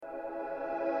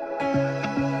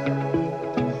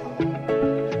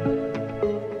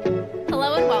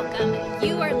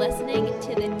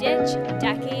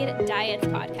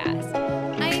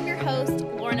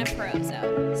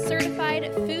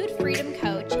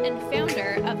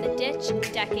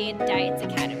decade Diets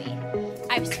Academy.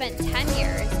 I've spent 10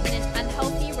 years in an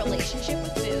unhealthy relationship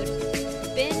with food,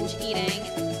 binge eating,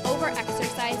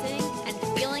 over-exercising, and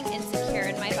feeling insecure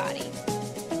in my body.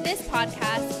 This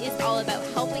podcast is all about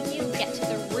helping you get to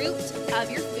the root of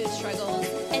your food struggles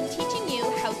and teaching you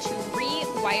how to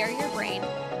rewire your brain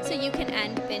so you can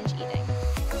end binge eating.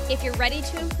 If you're ready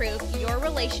to improve your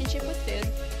relationship with food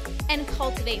and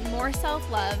cultivate more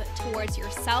self-love towards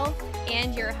yourself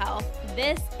and your health,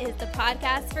 this is the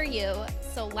podcast for you.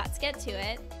 So let's get to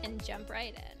it and jump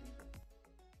right in.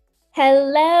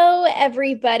 Hello,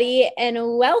 everybody,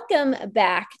 and welcome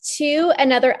back to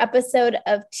another episode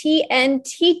of TN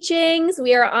Teachings.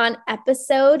 We are on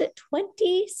episode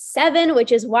 27,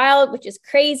 which is wild, which is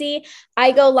crazy.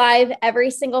 I go live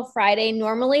every single Friday,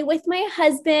 normally with my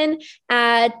husband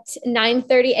at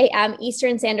 9:30 a.m.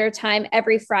 Eastern Standard Time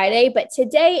every Friday, but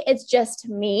today it's just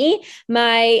me.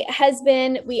 My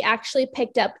husband, we actually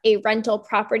picked up a rental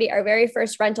property, our very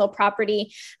first rental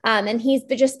property, and he's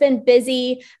just been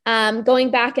busy going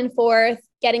back and forth,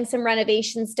 getting some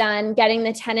renovations done, getting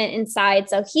the tenant inside.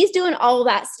 So he's doing all of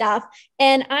that stuff.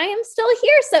 And I am still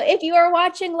here. So if you are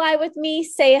watching live with me,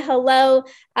 say hello.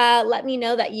 Let me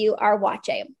know that you are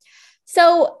watching.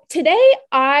 So today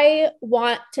I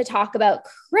want to talk about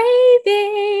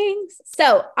cravings.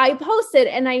 So I posted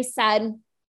and I said,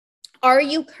 are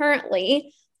you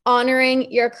currently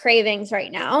honoring your cravings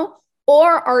right now?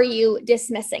 Or are you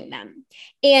dismissing them?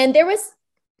 And there was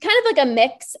kind of like a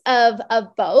mix of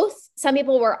both. Some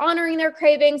people were honoring their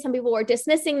cravings. Some people were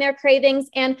dismissing their cravings.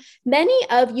 And many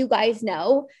of you guys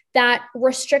know that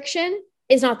restriction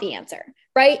is not the answer,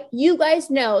 right? You guys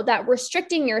know that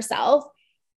restricting yourself.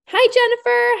 Hi,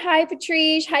 Jennifer. Hi,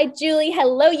 Patrice. Hi, Julie.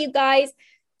 Hello, you guys.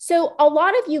 So a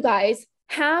lot of you guys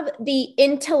have the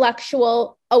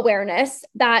intellectual awareness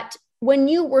that when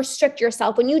you restrict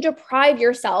yourself, when you deprive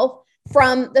yourself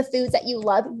from the foods that you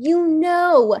love, you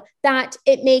know that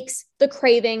it makes the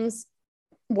cravings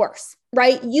worse,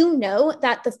 right? You know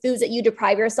that the foods that you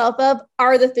deprive yourself of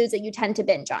are the foods that you tend to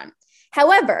binge on.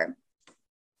 However,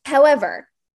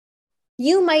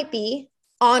 you might be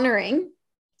honoring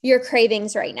your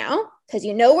cravings right now because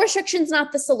you know restriction's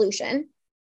not the solution.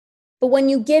 But when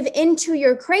you give into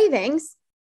your cravings,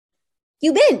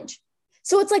 you binge.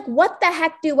 So it's like, what the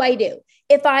heck do I do?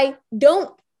 If I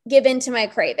don't give into my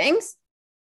cravings,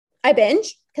 I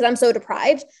binge because I'm so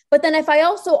deprived. But then if I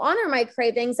also honor my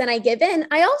cravings and I give in,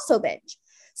 I also binge.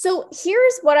 So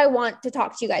here's what I want to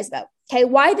talk to you guys about, okay?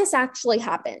 Why this actually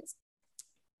happens.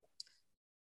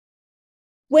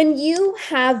 When you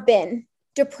have been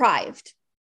deprived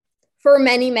for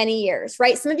many, many years,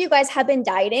 right? Some of you guys have been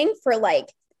dieting for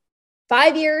like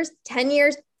 5 years, 10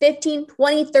 years, 15,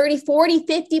 20, 30, 40,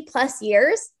 50 plus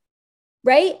years,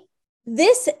 right?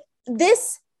 This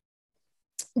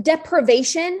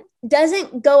deprivation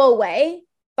doesn't go away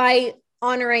by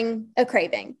honoring a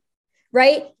craving,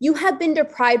 right? You have been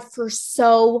deprived for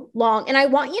so long. And I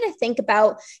want you to think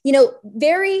about,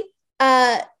 very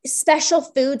special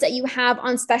foods that you have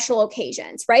on special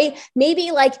occasions, right?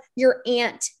 Maybe like your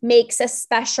aunt makes a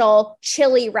special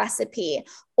chili recipe,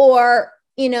 or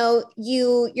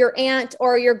your aunt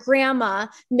or your grandma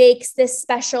makes this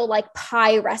special like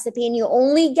pie recipe and you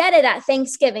only get it at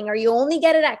Thanksgiving or you only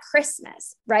get it at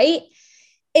Christmas, right?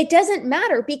 It doesn't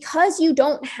matter because you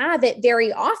don't have it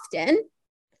very often.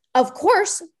 Of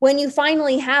course, when you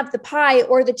finally have the pie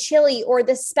or the chili or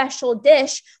the special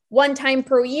dish one time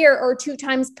per year or 2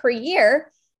 times per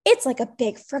year, it's like a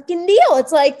big freaking deal.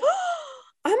 It's like,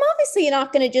 I'm obviously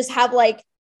not going to just have like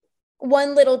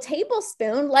one little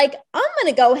tablespoon. Like, I'm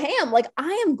going to go ham. Like,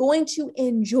 I am going to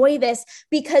enjoy this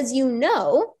because you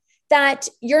know that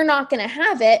you're not going to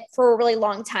have it for a really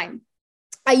long time.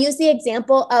 I use the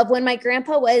example of when my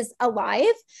grandpa was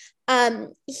alive,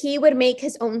 he would make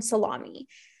his own salami.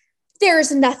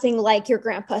 There's nothing like your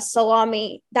grandpa's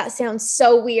salami. That sounds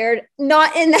so weird.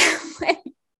 Not in that way.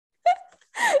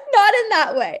 Not in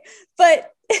that way.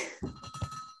 But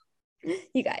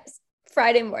you guys,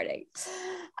 Friday morning.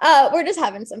 We're just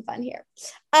having some fun here.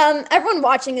 Everyone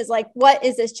watching is like, what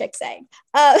is this chick saying?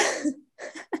 But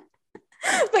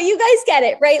you guys get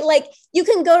it, right? Like you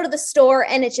can go to the store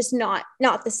and it's just not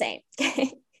the same.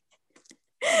 Okay.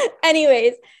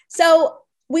 Anyways, so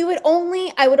I would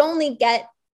only get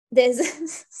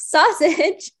this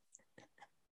sausage.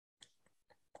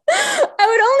 I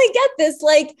would only get this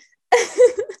like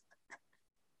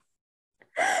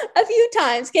a few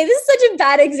times. Okay. This is such a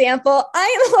bad example.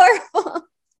 I am horrible.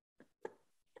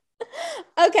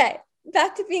 Okay.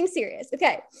 Back to being serious.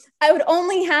 Okay. I would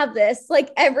only have this like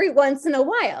every once in a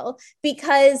while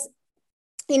because,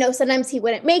 sometimes he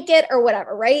wouldn't make it or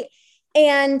whatever. Right.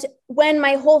 And when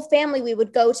my whole family, we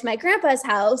would go to my grandpa's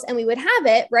house and we would have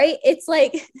it, right? It's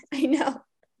like, I know.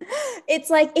 It's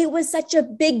like, it was such a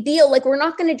big deal. Like, we're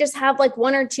not going to just have like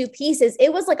one or two pieces.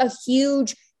 It was like a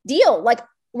huge deal. Like,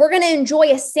 we're going to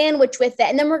enjoy a sandwich with it.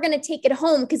 And then we're going to take it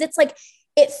home. Cause it's like,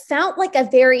 it felt like a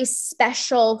very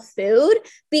special food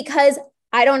because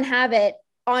I don't have it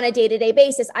on a day-to-day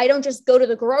basis. I don't just go to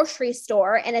the grocery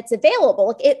store and it's available.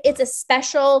 Like it's a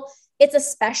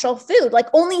special food. Like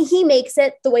only he makes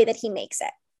it the way that he makes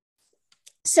it.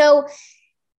 So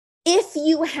if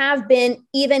you have been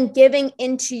even giving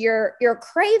into your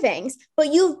cravings,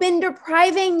 but you've been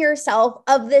depriving yourself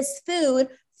of this food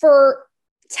for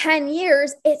 10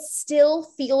 years, it still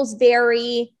feels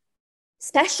very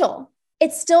special.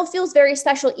 It still feels very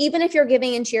special, even if you're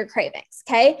giving into your cravings.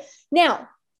 Okay. Now,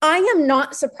 I am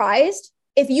not surprised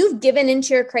if you've given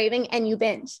into your craving and you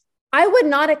binge. I would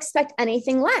not expect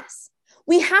anything less.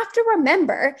 We have to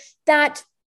remember that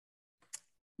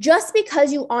just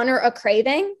because you honor a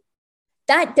craving,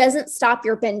 that doesn't stop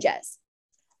your binges.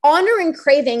 Honoring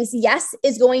cravings, yes,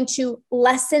 is going to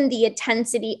lessen the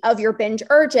intensity of your binge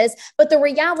urges, but the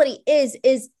reality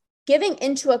is giving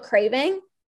into a craving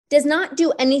does not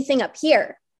do anything up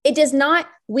here. It does not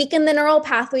weaken the neural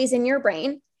pathways in your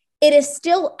brain. It is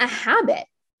still a habit.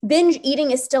 Binge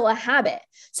eating is still a habit.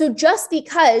 So just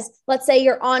because, let's say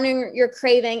you're honoring your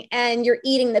craving and you're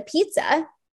eating the pizza,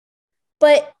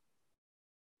 but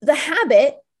the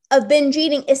habit of binge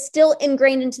eating is still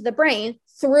ingrained into the brain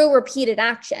through repeated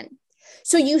action.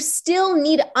 So you still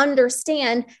need to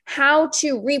understand how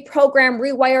to reprogram,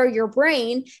 rewire your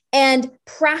brain and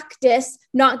practice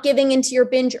not giving into your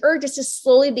binge urges to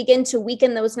slowly begin to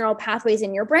weaken those neural pathways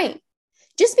in your brain.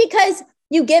 Just because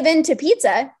you give in to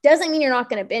pizza doesn't mean you're not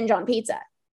going to binge on pizza.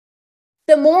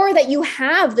 The more that you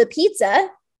have the pizza,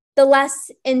 the less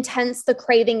intense the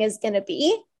craving is going to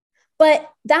be. But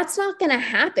that's not going to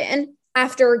happen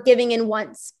after giving in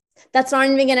once. That's not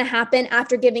even going to happen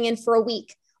after giving in for a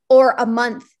week or a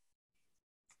month.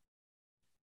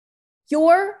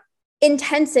 Your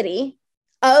intensity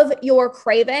of your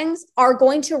cravings are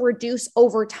going to reduce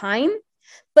over time.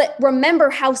 But remember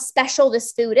how special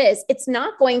this food is. It's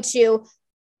not going to,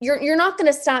 you're not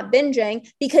going to stop binging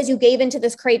because you gave into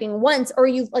this craving once, or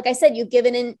you've, like I said, you've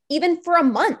given in even for a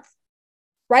month,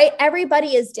 right?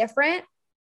 Everybody is different.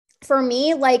 For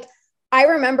me, like, I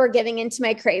remember giving into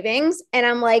my cravings and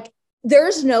I'm like,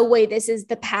 there's no way this is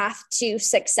the path to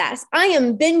success. I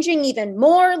am binging even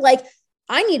more. Like,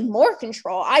 I need more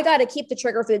control. I got to keep the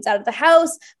trigger foods out of the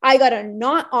house. I got to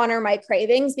not honor my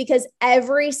cravings because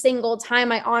every single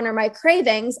time I honor my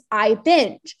cravings, I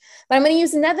binge. But I'm going to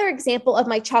use another example of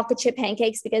my chocolate chip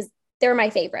pancakes because they're my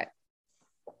favorite.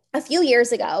 A few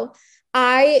years ago,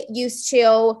 I used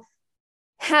to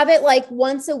have it like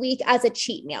once a week as a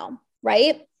cheat meal,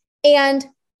 right? And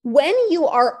when you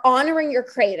are honoring your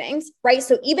cravings, right?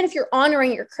 So even if you're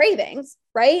honoring your cravings,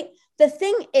 right? The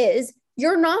thing is,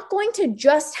 you're not going to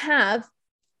just have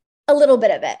a little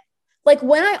bit of it. Like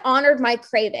when I honored my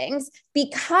cravings,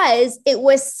 because it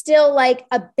was still like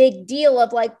a big deal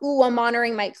of like, ooh, I'm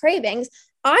honoring my cravings,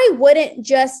 I wouldn't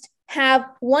just have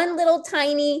one little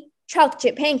tiny chocolate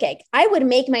chip pancake. I would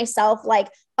make myself like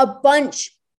a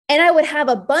bunch, and I would have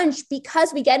a bunch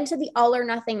because we get into the all or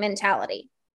nothing mentality.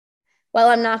 Well,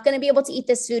 I'm not going to be able to eat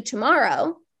this food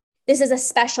tomorrow. This is a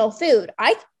special food.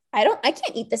 I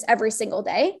can't eat this every single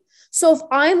day. So if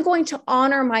I'm going to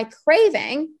honor my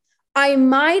craving, I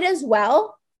might as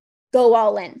well go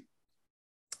all in.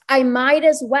 I might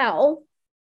as well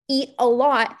eat a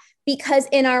lot because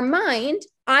in our mind,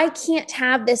 I can't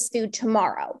have this food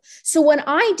tomorrow. So when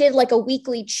I did like a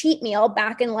weekly cheat meal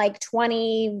back in like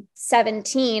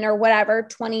 2017 or whatever,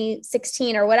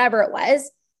 2016 or whatever it was,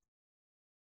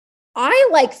 I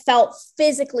like felt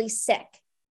physically sick,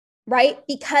 right?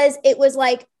 Because it was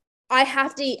like,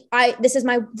 this is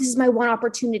my one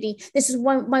opportunity. This is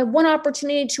my one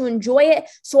opportunity to enjoy it.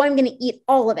 So I'm going to eat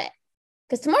all of it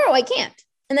because tomorrow I can't.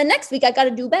 And the next week I got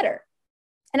to do better.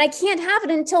 And I can't have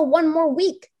it until one more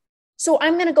week. So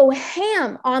I'm going to go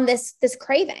ham on this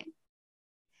craving.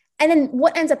 And then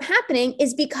what ends up happening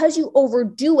is because you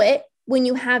overdo it when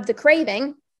you have the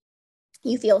craving,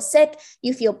 you feel sick,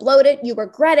 you feel bloated, you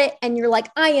regret it. And you're like,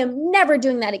 I am never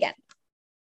doing that again.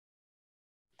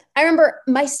 I remember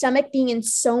my stomach being in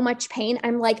so much pain.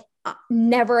 I'm like,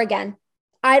 never again.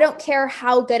 I don't care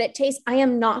how good it tastes. I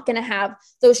am not going to have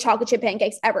those chocolate chip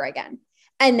pancakes ever again.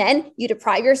 And then you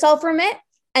deprive yourself from it.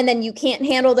 And then you can't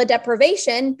handle the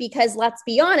deprivation because let's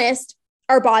be honest,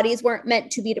 our bodies weren't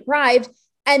meant to be deprived.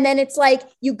 And then it's like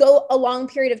you go a long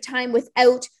period of time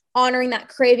without honoring that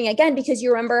craving again because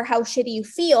you remember how shitty you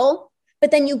feel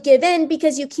but then you give in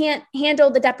because you can't handle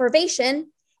the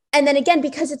deprivation. And then again,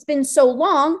 because it's been so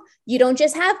long, you don't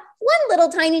just have one little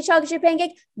tiny chocolate chip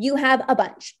pancake, you have a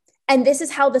bunch. And this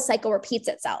is how the cycle repeats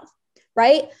itself,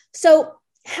 right? So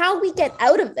how we get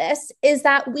out of this is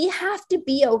that we have to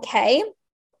be okay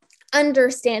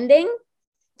understanding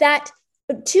that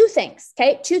two things,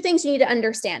 okay? Two things you need to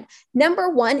understand. Number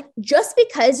one, just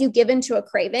because you give into a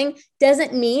craving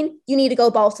doesn't mean you need to go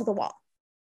balls to the wall.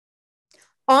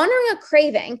 Honoring a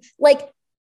craving, like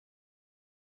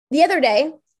the other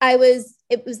day, it was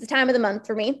the time of the month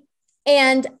for me,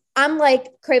 and I'm like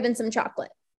craving some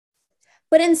chocolate.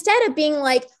 But instead of being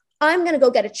like, I'm going to go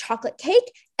get a chocolate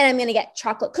cake and I'm going to get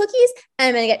chocolate cookies and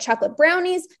I'm going to get chocolate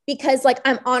brownies because like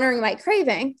I'm honoring my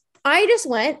craving, I just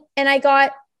went and I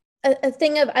got a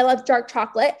thing of, I love dark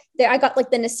chocolate. There, I got like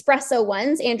the Nespresso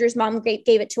ones. Andrew's mom gave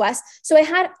it to us. So I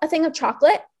had a thing of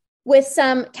chocolate with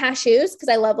some cashews because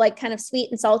I love like kind of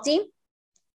sweet and salty.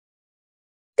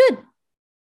 Good.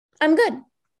 I'm good.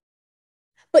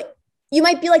 But you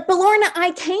might be like, but Lorna,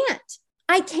 I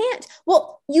can't.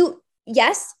 Well,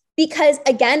 yes, because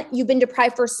again, you've been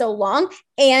deprived for so long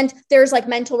and there's like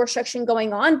mental restriction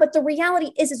going on. But the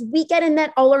reality is we get in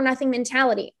that all or nothing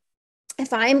mentality.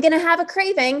 If I'm going to have a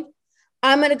craving,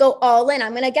 I'm going to go all in.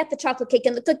 I'm going to get the chocolate cake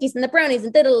and the cookies and the brownies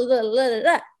and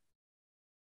da-da-da-da-da-da.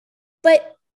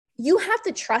 But you have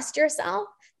to trust yourself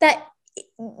that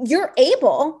you're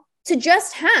able to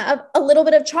just have a little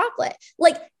bit of chocolate.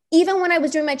 Like even when I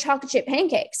was doing my chocolate chip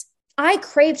pancakes, I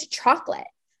craved chocolate.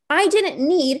 I didn't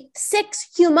need 6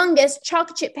 humongous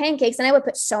chocolate chip pancakes. And I would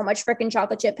put so much freaking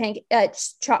chocolate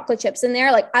chips in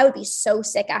there. Like I would be so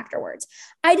sick afterwards.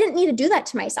 I didn't need to do that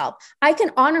to myself. I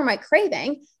can honor my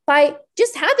craving by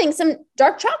just having some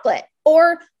dark chocolate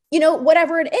or,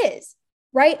 whatever it is.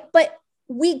 Right. But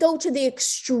we go to the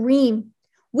extreme.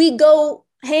 We go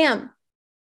ham.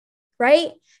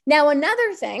 Right. Now,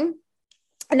 another thing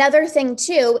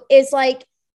too, is like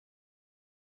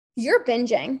you're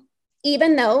binging.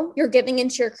 Even though you're giving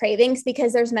into your cravings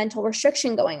because there's mental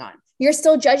restriction going on, you're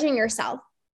still judging yourself.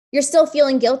 You're still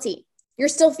feeling guilty. You're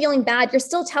still feeling bad. You're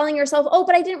still telling yourself, oh,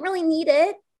 but I didn't really need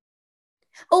it.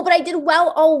 Oh, but I did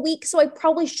well all week, so I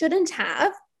probably shouldn't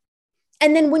have.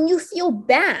 And then when you feel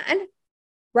bad,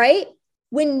 right?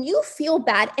 When you feel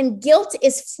bad and guilt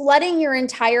is flooding your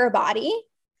entire body,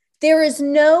 there is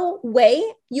no way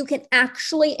you can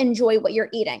actually enjoy what you're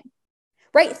eating.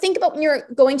 Right? Think about when you're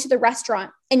going to the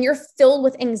restaurant and you're filled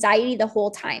with anxiety the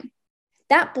whole time.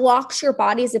 That blocks your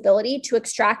body's ability to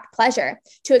extract pleasure,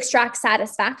 to extract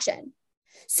satisfaction.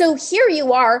 So here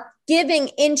you are giving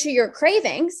into your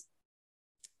cravings,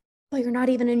 but you're not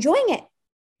even enjoying it.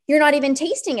 You're not even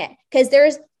tasting it because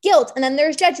there's guilt and then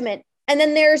there's judgment and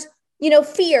then there's,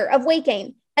 fear of weight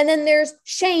gain and then there's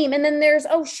shame and then there's,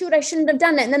 oh shoot, I shouldn't have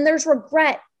done it. And then there's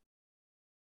regret.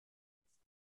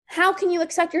 How can you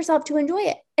expect yourself to enjoy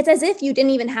it? It's as if you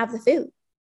didn't even have the food.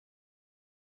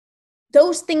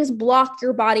 Those things block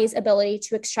your body's ability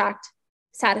to extract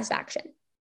satisfaction.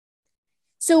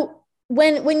 So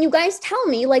when you guys tell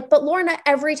me like, but Lorna,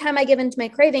 every time I give into my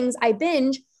cravings, I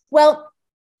binge. Well,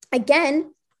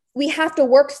 again, we have to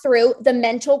work through the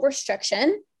mental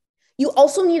restriction. You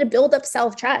also need to build up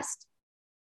self-trust,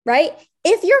 right?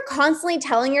 If you're constantly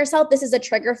telling yourself this is a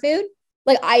trigger food,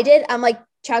 like I did, I'm like,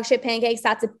 chocolate chip pancakes,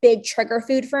 that's a big trigger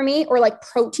food for me. Or like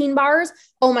protein bars.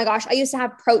 Oh my gosh, I used to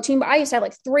have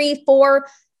like 3-4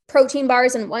 protein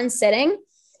bars in one sitting.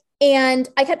 And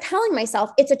I kept telling myself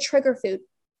it's a trigger food.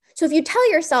 So if you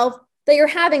tell yourself that you're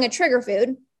having a trigger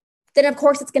food, then of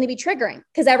course it's going to be triggering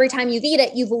because every time you've eaten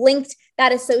it, you've linked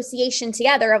that association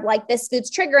together of like, this food's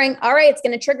triggering. All right, it's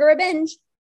going to trigger a binge.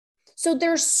 So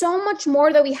there's so much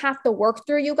more that we have to work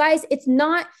through, you guys. It's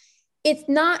not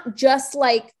just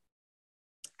like,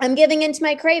 I'm giving into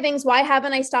my cravings. Why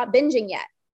haven't I stopped binging yet?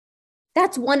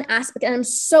 That's one aspect. And I'm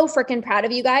so freaking proud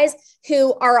of you guys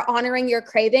who are honoring your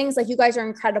cravings. Like you guys are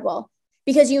incredible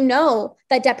because you know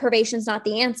that deprivation is not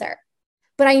the answer.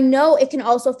 But I know it can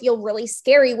also feel really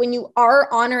scary when you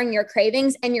are honoring your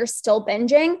cravings and you're still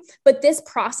binging. But this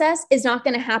process is not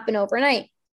going to happen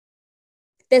overnight.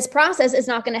 This process is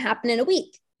not going to happen in a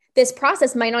week. This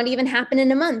process might not even happen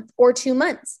in a month or 2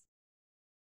 months.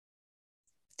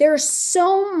 There's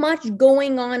so much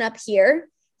going on up here,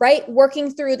 right?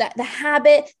 Working through the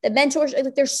habit, the mental,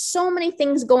 there's so many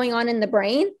things going on in the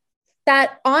brain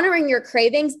that honoring your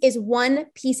cravings is one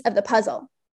piece of the puzzle.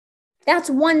 That's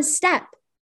one step.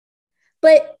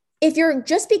 But if you're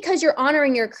just because you're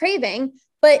honoring your craving,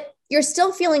 but you're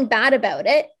still feeling bad about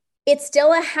it, It's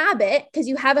still a habit because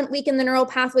you haven't weakened the neural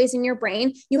pathways in your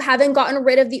brain. You haven't gotten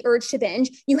rid of the urge to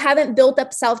binge. You haven't built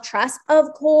up self-trust.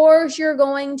 Of course, you're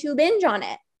going to binge on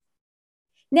it.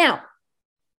 Now,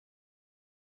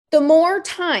 the more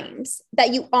times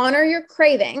that you honor your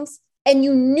cravings and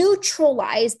you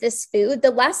neutralize this food,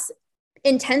 the less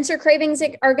intense your cravings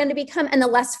are going to become and the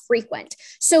less frequent.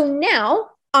 So now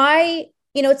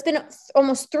it's been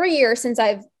almost 3 years since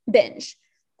I've binged.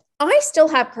 I still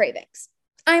have cravings.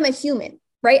 I'm a human,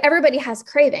 right? Everybody has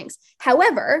cravings.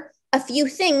 However, a few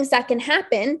things that can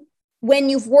happen when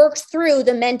you've worked through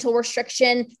the mental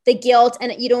restriction, the guilt,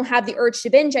 and you don't have the urge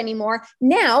to binge anymore.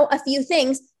 Now, a few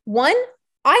things. One,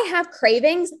 I have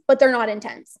cravings, but they're not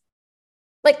intense.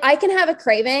 Like I can have a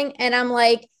craving and I'm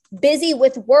like busy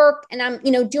with work and I'm,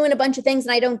 doing a bunch of things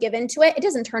and I don't give into it. It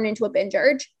doesn't turn into a binge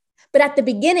urge. But at the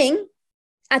beginning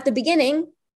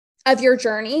of your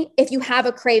journey, if you have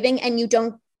a craving and you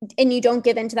don't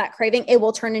give into that craving, it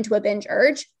will turn into a binge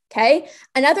urge. Okay.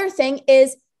 Another thing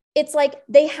is it's like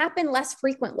they happen less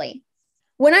frequently.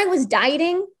 When I was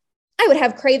dieting, I would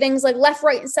have cravings like left,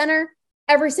 right, and center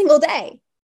every single day.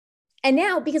 And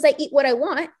now because I eat what I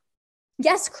want,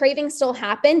 yes, cravings still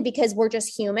happen because we're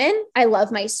just human. I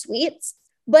love my sweets,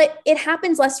 but it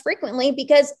happens less frequently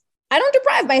because I don't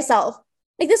deprive myself.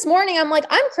 Like this morning, I'm like,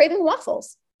 I'm craving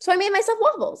waffles. So I made myself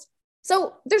waffles.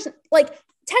 So there's like,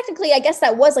 technically, I guess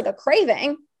that was like a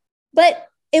craving, but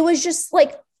it was just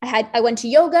like, I went to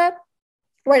yoga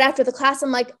right after the class.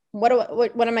 I'm like, what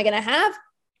am I going to have?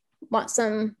 Want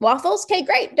some waffles? Okay,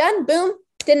 great. Done. Boom.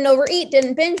 Didn't overeat,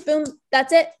 didn't binge. Boom.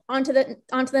 That's it. On to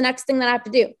the next thing that I have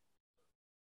to do.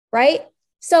 Right?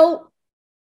 So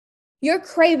your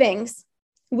cravings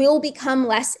will become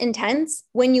less intense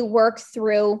when you work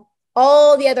through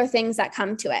all the other things that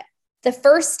come to it. The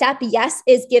first step, yes,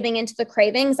 is giving into the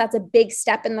cravings. That's a big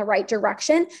step in the right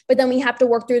direction. But then we have to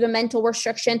work through the mental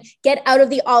restriction, get out of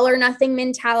the all or nothing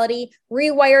mentality,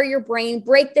 rewire your brain,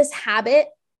 break this habit,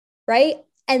 right?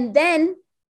 And then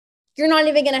you're not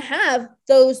even going to have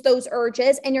those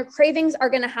urges and your cravings are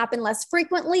going to happen less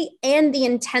frequently. And the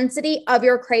intensity of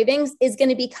your cravings is going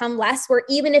to become less, where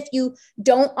even if you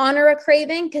don't honor a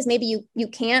craving, because maybe you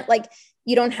can't, like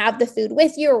you don't have the food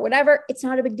with you or whatever, it's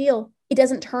not a big deal. It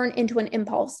doesn't turn into an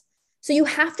impulse. So you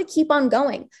have to keep on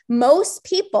going. Most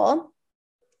people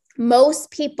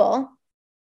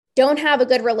don't have a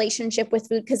good relationship with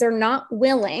food because they're not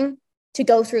willing to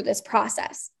go through this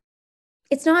process.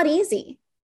 It's not easy.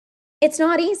 It's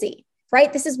not easy,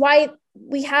 right? This is why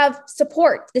we have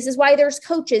support. This is why there's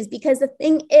coaches, because the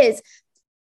thing is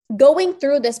going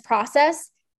through this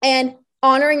process and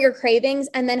honoring your cravings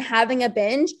and then having a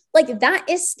binge, like that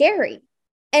is scary.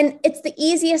 And it's the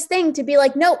easiest thing to be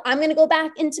like, no, I'm going to go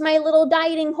back into my little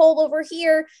dieting hole over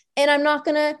here and I'm not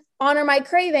going to honor my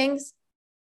cravings.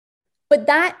 But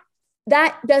that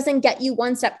doesn't get you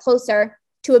one step closer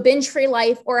to a binge-free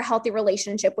life or a healthy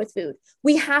relationship with food.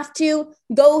 We have to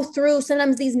go through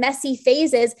sometimes these messy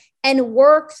phases and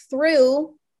work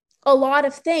through a lot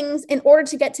of things in order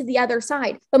to get to the other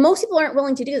side. But most people aren't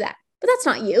willing to do that. But that's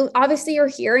not you. Obviously, you're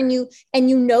here and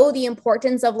you know the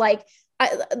importance of like,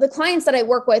 the clients that I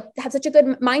work with have such a good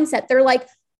mindset. They're like,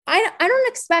 I don't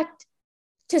expect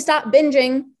to stop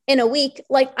binging in a week.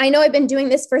 Like, I know I've been doing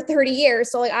this for 30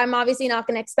 years. So like, I'm obviously not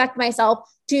going to expect myself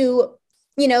to,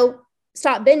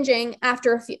 stop binging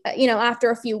after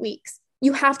a few weeks.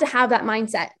 You have to have that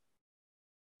mindset.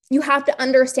 You have to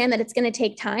understand that it's going to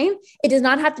take time. It does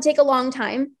not have to take a long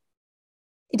time.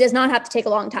 It does not have to take a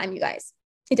long time, you guys.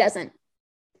 It doesn't.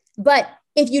 But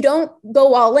if you don't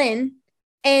go all in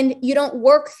and you don't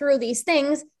work through these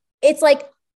things, it's like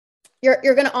you're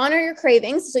going to honor your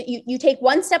cravings. So you take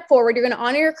one step forward, you're going to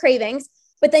honor your cravings,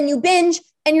 but then you binge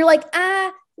and you're like,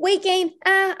 weight gain.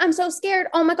 I'm so scared.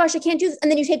 Oh my gosh, I can't do this.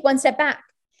 And then you take one step back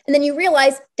and then you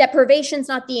realize deprivation's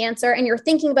not the answer. And you're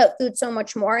thinking about food so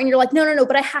much more. And you're like, no,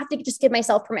 but I have to just give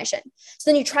myself permission. So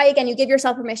then you try again, you give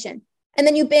yourself permission and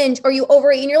then you binge or you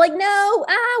overeat and you're like, no,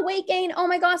 weight gain. Oh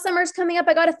my gosh, summer's coming up.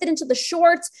 I got to fit into the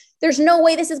shorts. There's no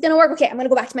way this is going to work. Okay, I'm going to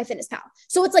go back to my fitness pal.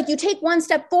 So it's like you take one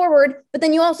step forward, but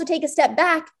then you also take a step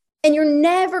back. And you're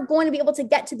never going to be able to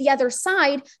get to the other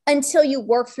side until you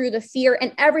work through the fear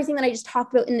and everything that I just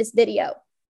talked about in this video.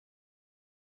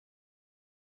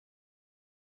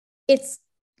 It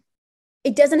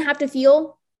doesn't have to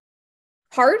feel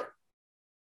hard.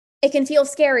 It can feel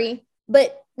scary,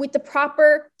 but with the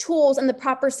proper tools and the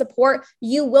proper support,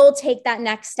 you will take that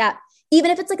next step.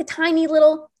 Even if it's like a tiny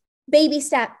little baby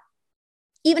step,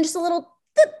 even just a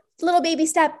little baby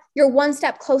step, you're one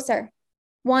step closer.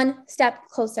 One step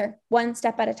closer, one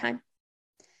step at a time.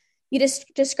 You just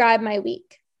describe my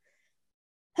week.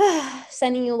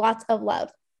 Sending you lots of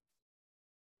love.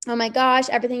 Oh my gosh,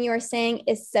 everything you are saying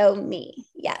is so me.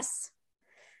 Yes.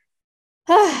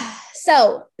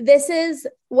 So this is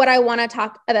what I want to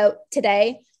talk about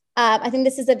today. I think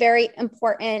this is a very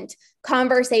important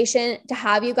conversation to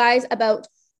have, you guys, about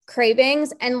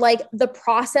cravings and like the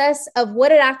process of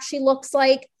what it actually looks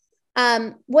like,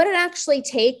 what it actually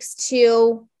takes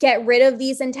to get rid of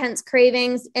these intense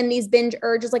cravings and these binge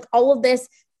urges. Like all of this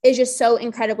is just so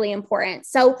incredibly important.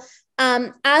 So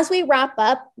as we wrap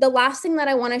up, the last thing that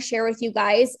I want to share with you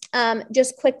guys,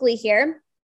 just quickly here,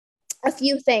 a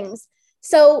few things.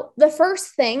 So the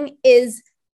first thing is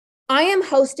I am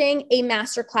hosting a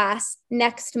masterclass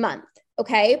next month.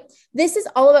 Okay. This is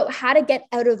all about how to get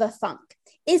out of a funk.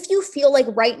 If you feel like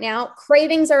right now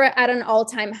cravings are at an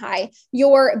all-time high,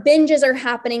 your binges are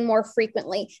happening more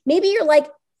frequently. Maybe you're like,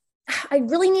 I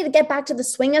really need to get back to the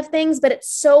swing of things, but it's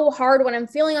so hard when I'm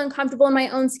feeling uncomfortable in my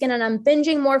own skin and I'm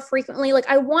binging more frequently. Like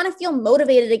I want to feel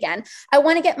motivated again. I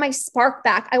want to get my spark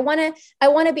back. I want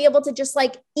to be able to just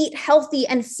like eat healthy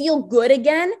and feel good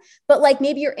again. But like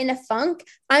maybe you're in a funk.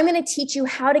 I'm going to teach you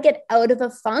how to get out of a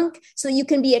funk so that you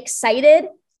can be excited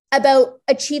about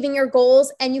achieving your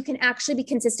goals and you can actually be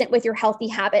consistent with your healthy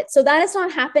habits. So that is not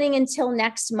happening until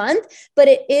next month, but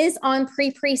it is on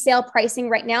pre-sale pricing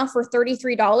right now for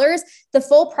 $33. The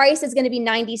full price is going to be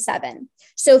 $97.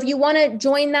 So if you want to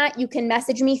join that, you can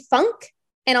message me funk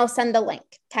and I'll send the link.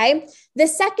 Okay. The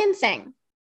second thing,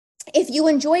 if you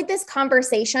enjoyed this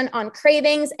conversation on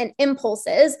cravings and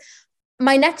impulses,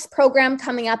 my next program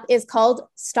coming up is called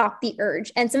Stop the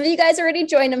Urge. And some of you guys already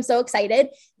joined. I'm so excited.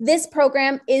 This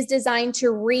program is designed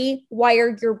to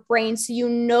rewire your brain so you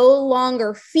no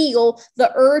longer feel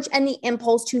the urge and the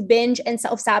impulse to binge and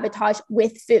self-sabotage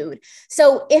with food.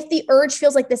 So if the urge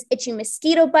feels like this itchy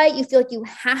mosquito bite, you feel like you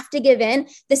have to give in,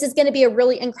 this is going to be a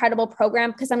really incredible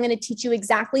program because I'm going to teach you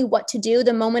exactly what to do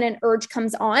the moment an urge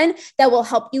comes on that will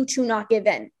help you to not give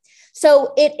in.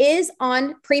 So it is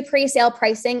on pre-sale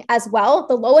pricing as well.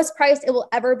 The lowest price it will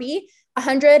ever be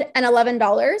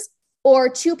 $111 or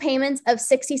 2 payments of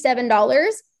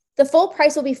 $67. The full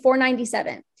price will be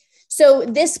 $497. So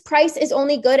this price is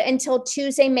only good until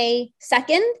Tuesday, May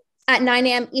 2nd at 9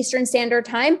 a.m. Eastern Standard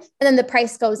Time. And then the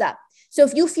price goes up. So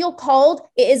if you feel called,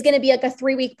 it is going to be like a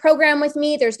 3-week program with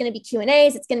me. There's going to be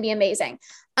Q&As. It's going to be amazing.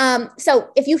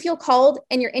 So if you feel called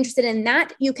and you're interested in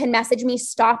that, you can message me,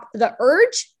 Stop the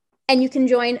Urge, and you can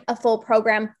join a full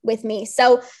program with me.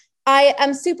 So I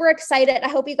am super excited. I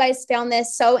hope you guys found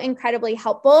this so incredibly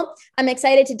helpful. I'm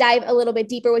excited to dive a little bit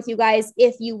deeper with you guys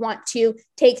if you want to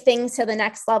take things to the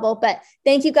next level. But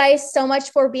thank you guys so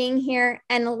much for being here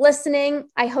and listening.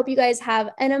 I hope you guys have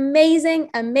an amazing,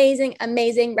 amazing,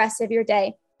 amazing rest of your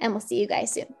day. And we'll see you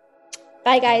guys soon.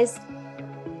 Bye, guys.